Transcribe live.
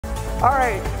All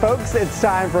right, folks, it's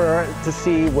time to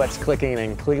see what's clicking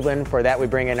in Cleveland. For that, we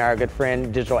bring in our good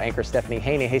friend, digital anchor Stephanie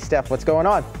Haney. Hey, Steph, what's going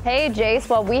on? Hey, Jace.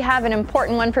 Well, we have an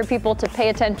important one for people to pay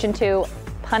attention to,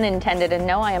 pun intended, and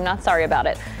no, I am not sorry about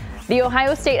it. The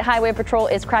Ohio State Highway Patrol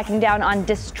is cracking down on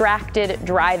distracted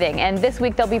driving, and this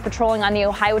week they'll be patrolling on the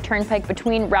Ohio Turnpike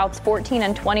between routes 14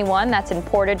 and 21. That's in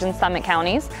Portage and Summit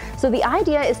counties. So the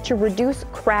idea is to reduce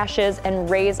crashes and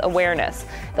raise awareness.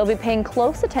 They'll be paying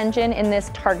close attention in this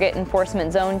target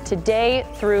enforcement zone today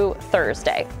through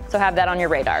Thursday. So have that on your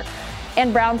radar.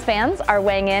 And Browns fans are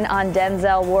weighing in on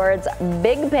Denzel Ward's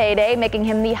big payday, making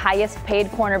him the highest paid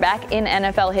cornerback in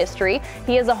NFL history.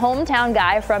 He is a hometown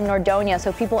guy from Nordonia,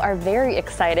 so people are very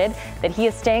excited that he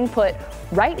is staying put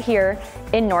right here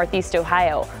in Northeast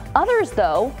Ohio. Others,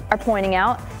 though, are pointing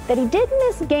out that he did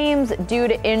miss games due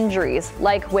to injuries,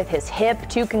 like with his hip,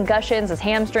 2 concussions, his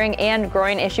hamstring, and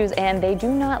groin issues, and they do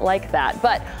not like that.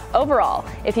 But overall,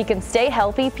 if he can stay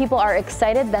healthy, people are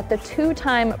excited that the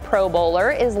 2-time Pro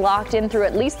Bowler is locked in through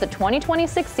at least the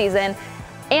 2026 season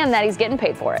and that he's getting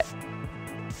paid for it.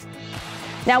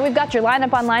 Now we've got your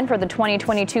lineup online for the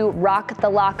 2022 Rock the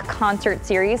Lock concert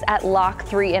series at Lock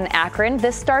 3 in Akron.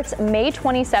 This starts May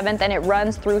 27th and it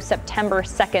runs through September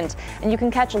 2nd. And you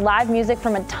can catch live music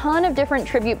from a ton of different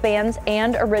tribute bands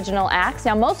and original acts.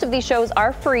 Now most of these shows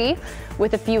are free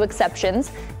with a few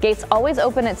exceptions. Gates always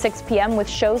open at 6 p.m. with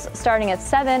shows starting at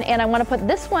 7. And I want to put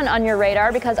this one on your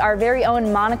radar because our very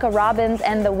own Monica Robbins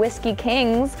and the Whiskey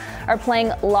Kings are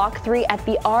playing Lock 3 at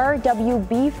the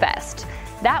RWB Fest.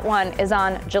 That one is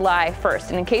on July 1st.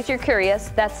 And in case you're curious,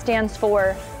 that stands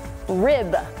for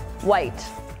Rib, White,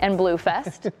 and Blue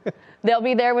Fest. They'll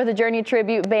be there with a Journey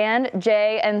tribute band,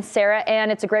 Jay and Sarah,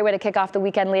 and it's a great way to kick off the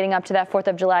weekend leading up to that 4th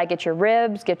of July. Get your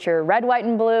ribs, get your red, white,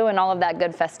 and blue, and all of that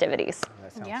good festivities.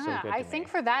 Yeah, I think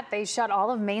for that, they shut all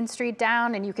of Main Street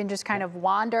down and you can just kind of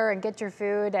wander and get your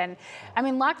food. And I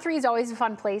mean, Lock 3 is always a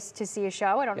fun place to see a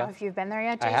show. I don't know if you've been there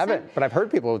yet, Jason. I haven't, but I've heard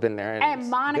people have been there. And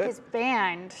Monica's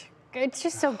band. It's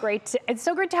just so great. It's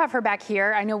so great to have her back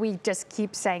here. I know we just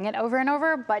keep saying it over and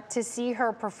over, but to see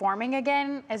her performing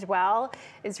again as well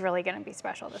is really going to be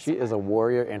special this summer. She is a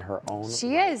warrior in her own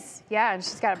She is, yeah, and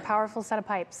she's got a powerful set of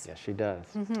pipes. Yes, she does.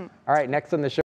 All right, next on the show.